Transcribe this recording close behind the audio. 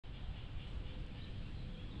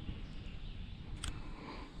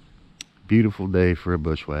Beautiful day for a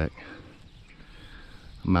bushwhack.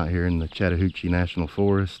 I'm out here in the Chattahoochee National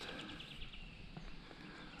Forest,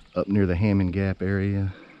 up near the Hammond Gap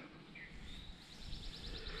area.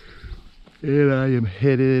 And I am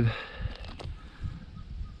headed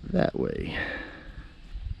that way.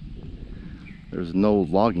 There's an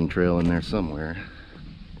old logging trail in there somewhere.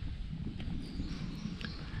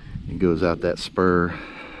 It goes out that spur,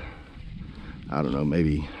 I don't know,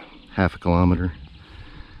 maybe half a kilometer.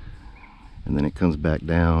 And then it comes back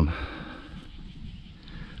down,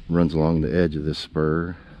 runs along the edge of this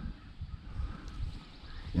spur,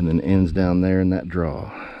 and then ends down there in that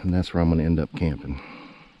draw. And that's where I'm going to end up camping.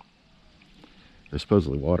 There's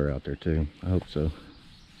supposedly water out there too. I hope so.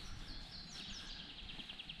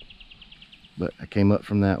 But I came up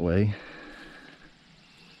from that way.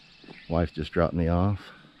 Wife just dropped me off.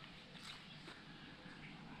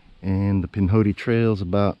 And the Pinhoti Trail's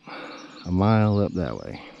about a mile up that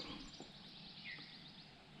way.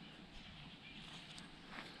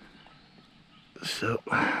 So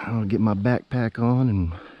I'll get my backpack on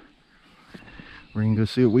and we're gonna go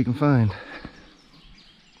see what we can find.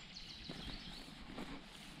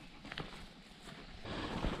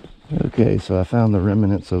 Okay, so I found the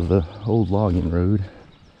remnants of the old logging road.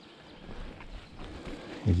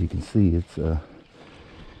 As you can see, it's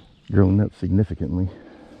grown up significantly.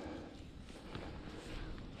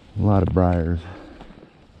 A lot of briars.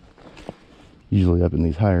 Usually up in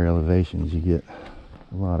these higher elevations you get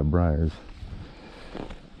a lot of briars.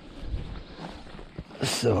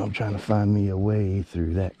 So I'm trying to find me a way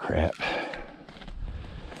through that crap.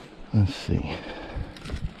 Let's see.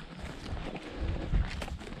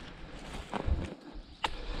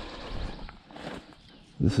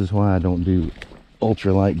 This is why I don't do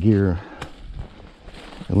ultralight gear,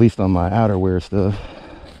 at least on my outerwear stuff,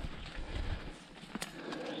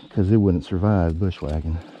 because it wouldn't survive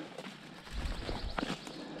bushwhacking.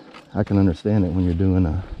 I can understand it when you're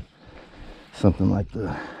doing something like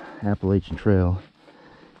the Appalachian Trail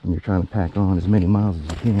and you're trying to pack on as many miles as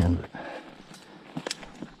you can, but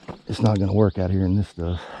it's not going to work out here in this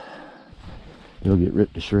stuff. You'll get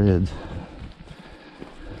ripped to shreds.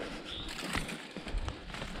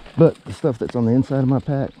 But the stuff that's on the inside of my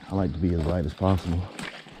pack, I like to be as light as possible.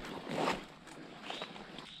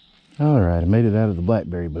 Alright, I made it out of the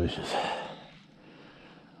blackberry bushes.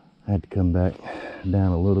 I had to come back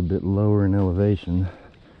down a little bit lower in elevation,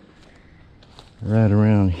 right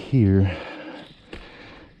around here,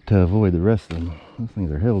 to avoid the rest of them. Those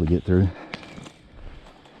things are hell to get through.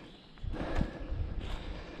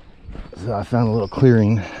 So I found a little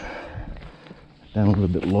clearing down a little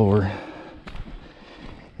bit lower,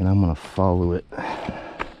 and I'm going to follow it,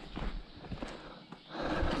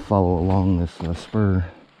 follow along this spur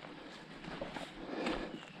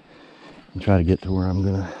and try to get to where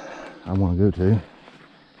I want to go to.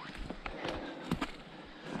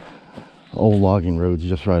 Old logging road's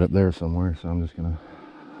just right up there somewhere, so I'm just going to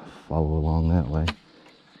follow along that way.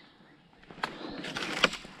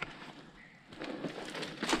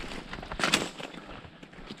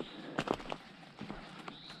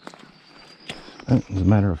 As a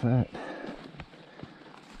matter of fact,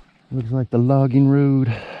 looks like the logging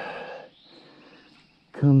road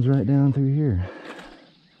comes right down through here.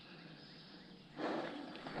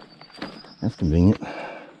 That's convenient.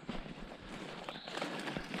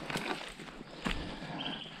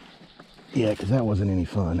 Yeah, because that wasn't any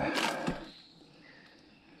fun.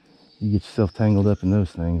 You get yourself tangled up in those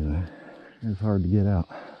things and it's hard to get out.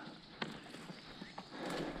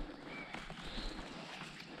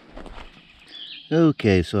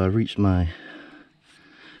 Okay, so I reached my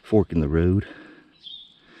fork in the road.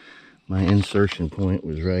 My insertion point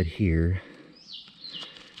was right here,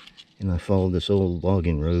 and I followed this old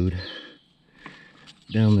logging road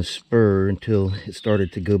down the spur until it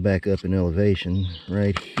started to go back up in elevation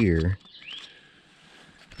right here,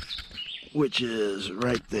 which is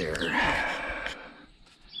right there.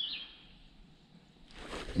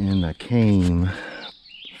 And I came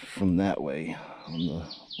from that way on the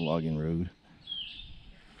logging road.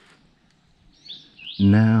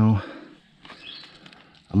 Now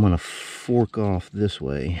I'm gonna fork off this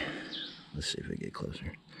way. Let's see if I get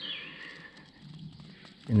closer.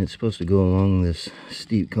 And it's supposed to go along this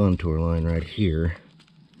steep contour line right here.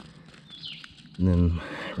 And then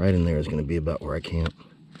right in there is going to be about where I camp.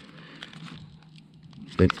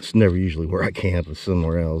 It's never usually where I camp, it's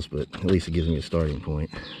somewhere else, but at least it gives me a starting point.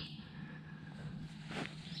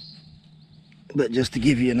 But just to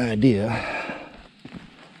give you an idea,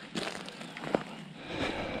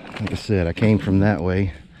 like I said, I came from that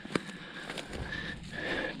way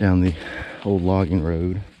down the old logging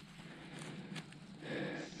road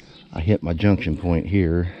I hit my junction point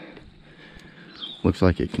here. Looks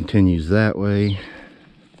like it continues that way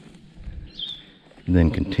and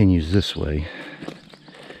then continues this way.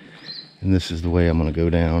 And this is the way I'm going to go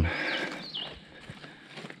down.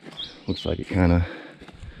 Looks like it kind of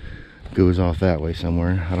goes off that way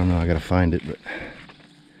somewhere. I don't know, I got to find it, but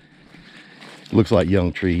it looks like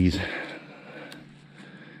young trees.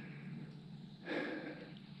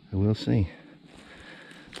 We'll see.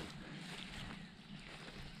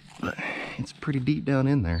 But it's pretty deep down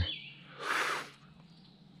in there.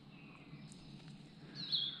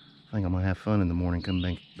 I think I'm gonna have fun in the morning, come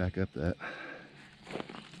back up that.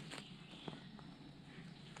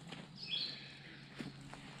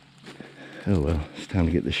 Oh well, it's time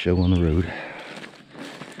to get this show on the road.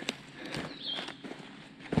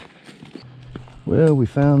 Well, we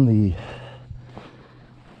found the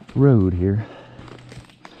road here.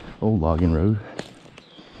 Old logging road.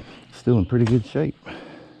 Still in pretty good shape.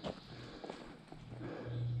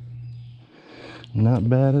 Not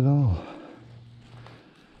bad at all.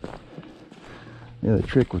 Yeah, the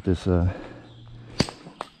trick with this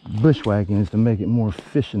bushwhacking is to make it more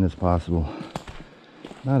efficient as possible,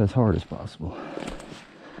 not as hard as possible.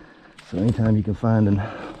 So anytime you can find an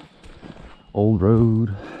old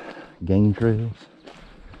road, game trails,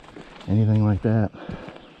 anything like that,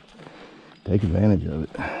 take advantage of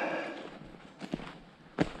it.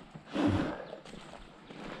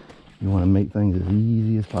 You want to make things as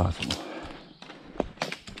easy as possible.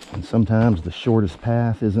 And sometimes the shortest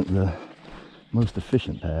path isn't the most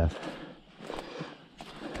efficient path.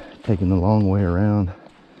 Taking the long way around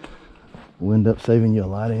will end up saving you a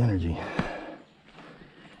lot of energy.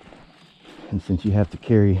 And since you have to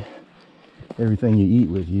carry everything you eat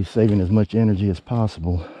with you, saving as much energy as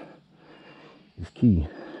possible is key.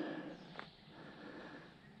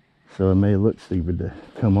 So it may look stupid to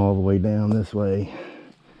come all the way down this way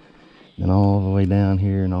and all the way down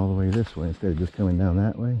here and all the way this way instead of just coming down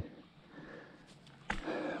that way.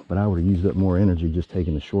 But I would have used up more energy just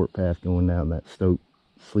taking the short path going down that steep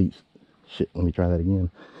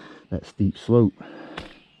that steep slope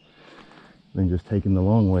than just taking the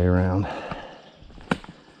long way around.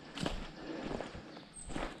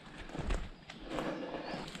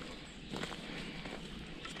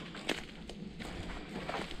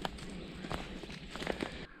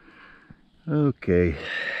 Okay,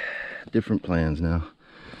 different plans now.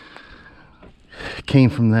 Came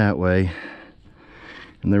from that way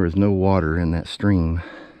and there was no water in that stream,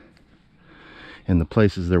 and the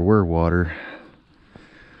places there were water,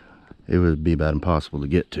 it would be about impossible to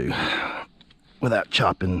get to without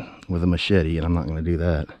chopping with a machete, and I'm not going to do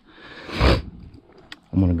that.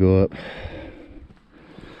 I'm going to go up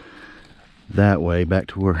that way back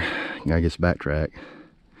to where I guess backtrack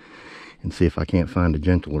and see if I can't find a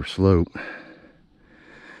gentler slope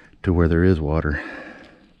to where there is water.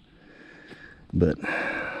 But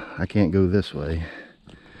I can't go this way.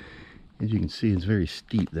 As you can see, it's very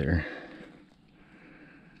steep there.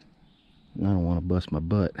 I don't want to bust my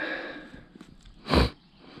butt.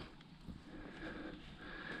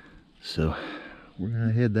 So we're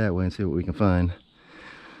gonna head that way and see what we can find.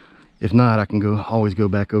 If not, I can always go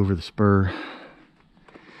back over the spur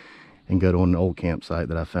and go to an old campsite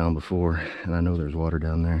that I found before, and I know there's water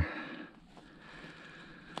down there.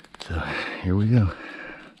 So here we go.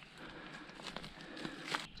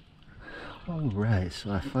 Alright,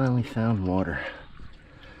 so I finally found water.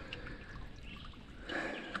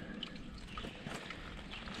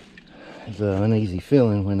 It's an uneasy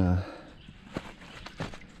feeling when you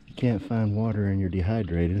can't find water and you're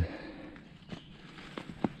dehydrated.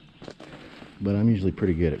 But I'm usually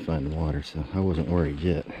pretty good at finding water, so I wasn't worried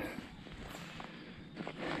yet.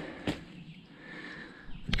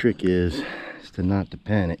 The trick is to not to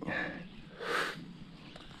panic.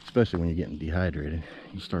 Especially when you're getting dehydrated.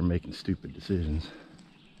 You start making stupid decisions.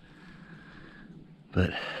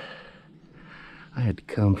 But I had to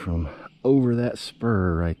come from over that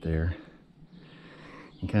spur right there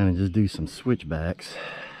and kind of just do some switchbacks.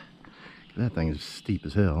 That thing is steep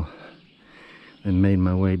as hell. And made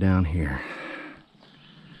my way down here.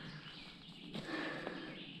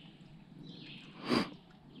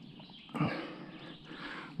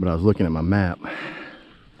 But I was looking at my map,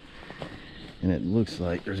 and it looks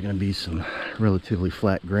like there's going to be some relatively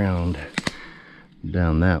flat ground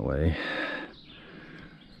down that way.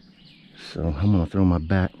 So I'm going to throw my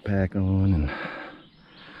backpack on and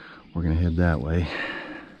we're going to head that way.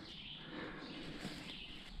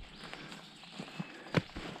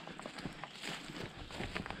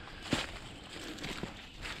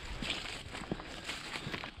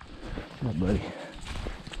 What's up, buddy?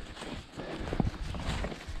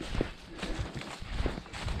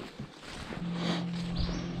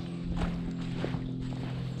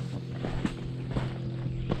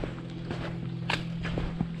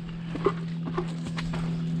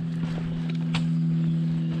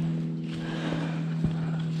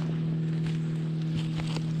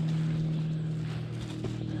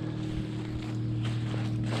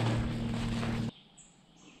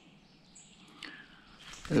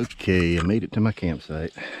 Okay, I made it to my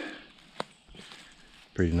campsite.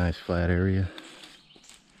 Pretty nice flat area.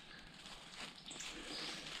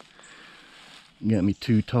 Got me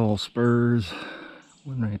 2 tall spurs.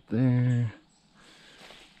 One right there.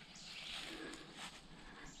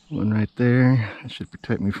 One right there. That should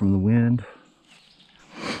protect me from the wind.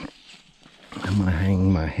 I'm gonna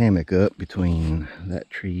hang my hammock up between that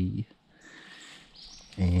tree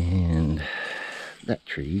and that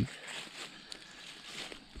tree.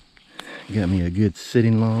 Got me a good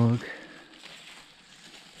sitting log.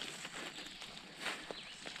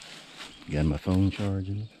 Got my phone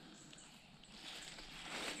charging.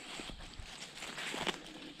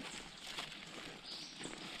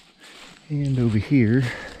 And over here,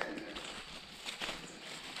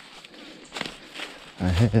 I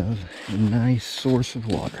have a nice source of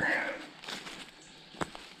water.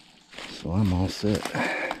 So I'm all set.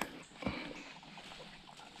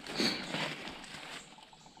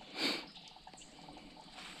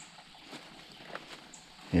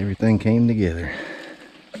 Everything came together.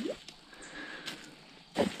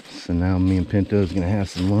 So now me and Pinto's gonna have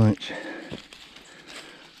some lunch.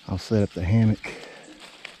 I'll set up the hammock.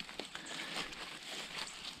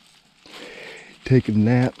 Take a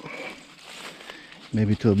nap.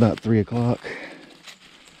 Maybe till about 3 o'clock.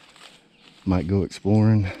 Might go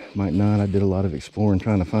exploring, might not. I did a lot of exploring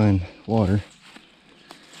trying to find water.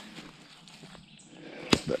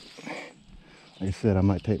 But like I said, I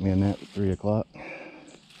might take me a nap at 3 o'clock.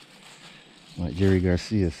 Like Jerry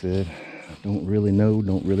Garcia said, I don't really know,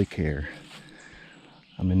 don't really care.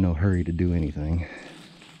 I'm in no hurry to do anything.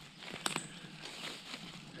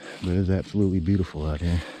 But it's absolutely beautiful out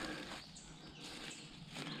here.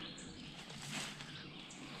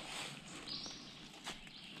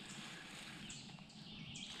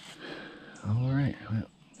 Alright, well,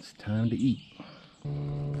 it's time to eat.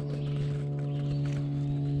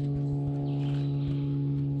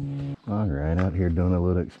 Alright, out here doing a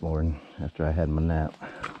little exploring after I had my nap.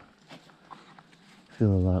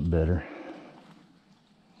 Feel a lot better.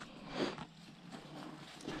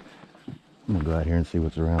 I'm gonna go out here and see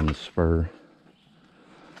what's around the spur.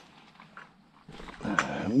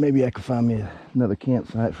 Maybe I could find me another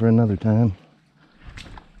campsite for another time.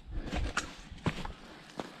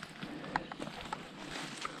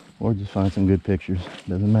 Or just find some good pictures.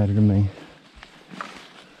 Doesn't matter to me.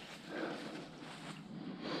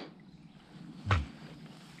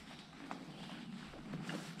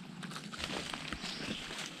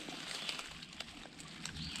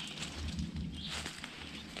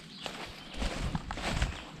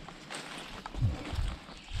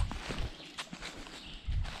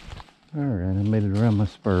 Alright, I made it around my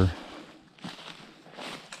spur.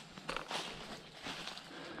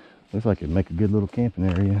 Looks like it'd make a good little camping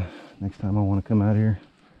area next time I want to come out here.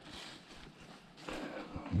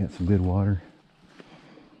 Got some good water.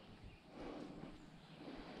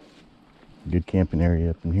 Good camping area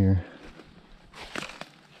up in here.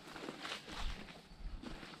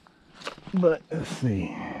 But let's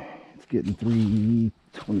see. It's getting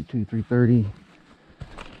 3:22, 3:30.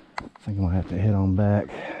 I think I'm gonna have to head on back.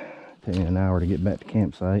 Take me an hour to get back to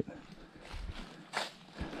campsite.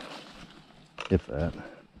 If that.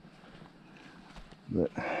 But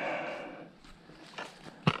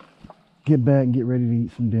get back and get ready to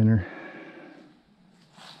eat some dinner.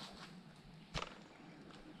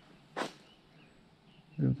 It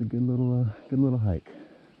was a good little hike.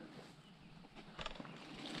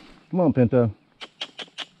 Come on, Pinto.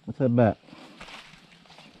 Let's head back.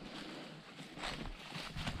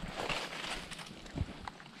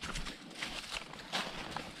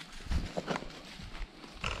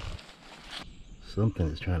 Something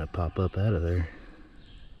is trying to pop up out of there.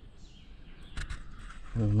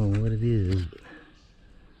 I don't know what it is, but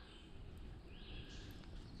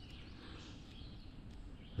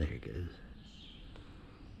there it goes.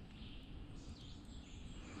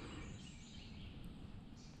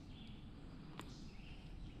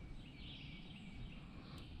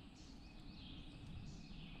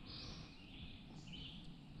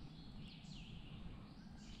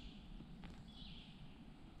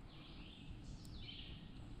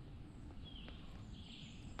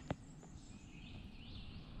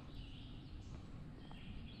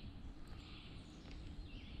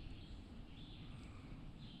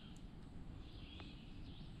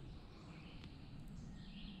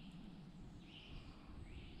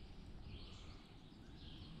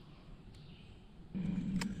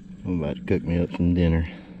 I'm about to cook me up some dinner.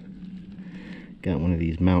 Got one of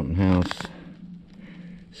these Mountain House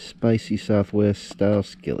spicy Southwest style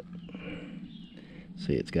skillet.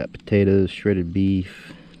 See, it's got potatoes, shredded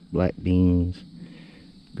beef, black beans,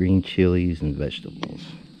 green chilies, and vegetables.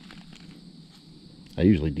 I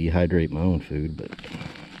usually dehydrate my own food, but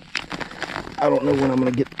I don't know when I'm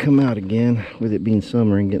gonna get to come out again with it being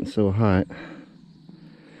summer and getting so hot.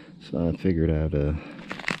 So I figured I'd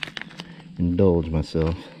indulge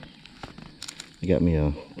myself. I got me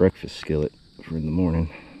a breakfast skillet for in the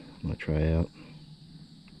morning. I'm gonna try out.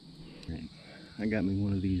 I got me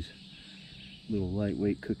one of these little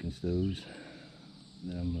lightweight cooking stoves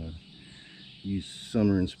that I'm gonna use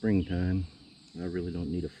summer and springtime. I really don't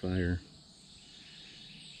need a fire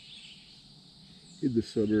in the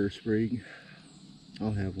summer or spring.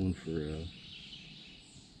 I'll have one for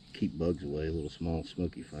keep bugs away, a little small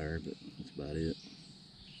smoky fire, but that's about it.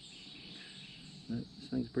 This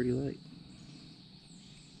thing's pretty light.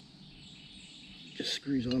 Just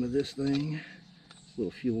screws onto this thing. This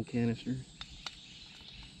little fuel canister.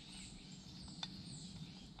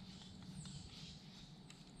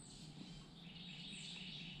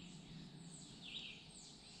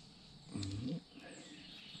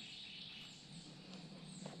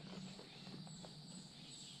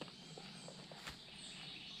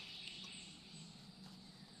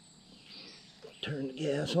 Turn the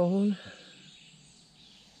gas on.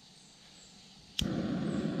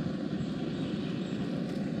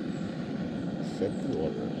 Set the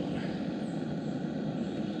water on.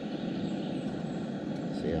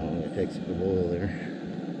 See how long it takes it to boil there.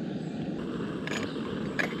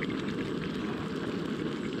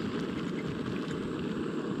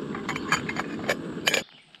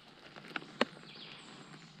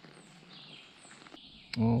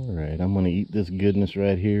 Alright, I'm going to eat this goodness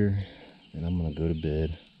right here, and I'm going to go to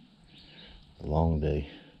bed. It's a long day.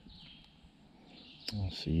 I'll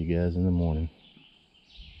see you guys in the morning.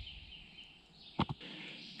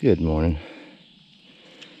 Good morning.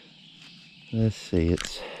 Let's see,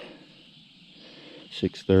 it's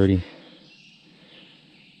 6:30.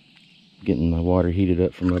 Getting my water heated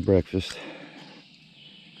up for my breakfast,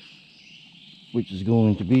 which is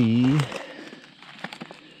going to be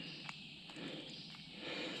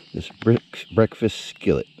this breakfast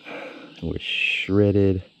skillet with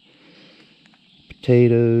shredded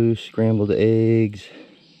potatoes, scrambled eggs,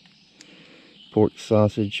 pork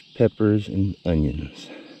sausage, peppers, and onions.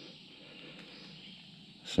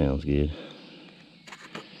 Sounds good.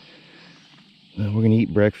 Now we're gonna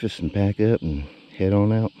eat breakfast and pack up and head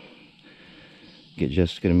on out. Get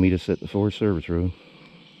Jessica to meet us at the Forest Service Road.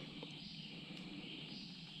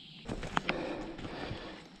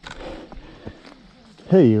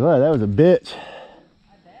 Hey, what? That was a bitch.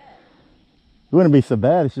 I bet. It wouldn't be so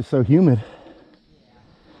bad. It's just so humid.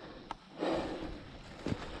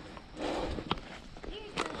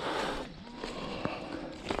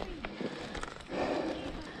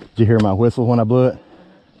 Did you hear my whistle when I blew it?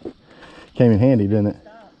 Came in handy, didn't it?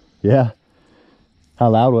 Yeah. How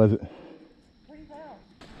loud was it? Pretty loud.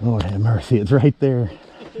 Lord have mercy, it's right there.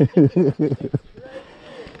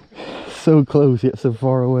 So close yet so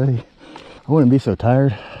far away. I wouldn't be so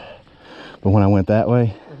tired, but when I went that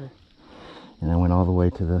way, and I went all the way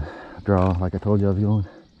to the draw like I told you I was going,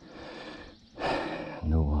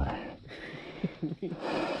 no water.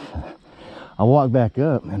 I walked back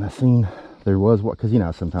up and I seen there was what, because you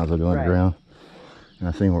know sometimes I'll go underground, and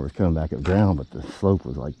I seen where it was coming back up ground, but the slope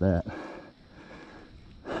was like that.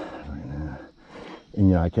 And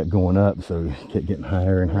you know I kept going up, so it kept getting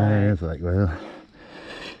higher and higher. It's like, well,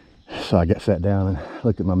 so I got sat down and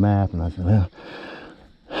looked at my map, and I said, well,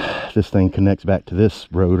 this thing connects back to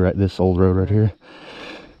this road, right, this old road right here.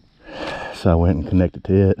 So I went and connected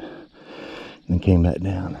to it, and then came back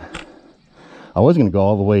down. I was going to go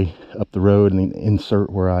all the way up the road and then insert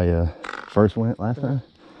where I first went last time,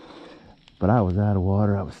 but I was out of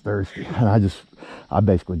water. I was thirsty, and I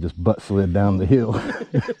basically just butt slid down the hill.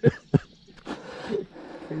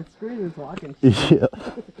 The screen is walking. Yeah.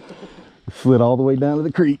 Slid all the way down to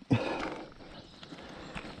the creek.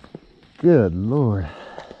 Good Lord.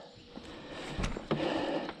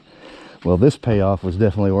 Well, this payoff was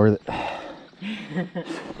definitely worth it.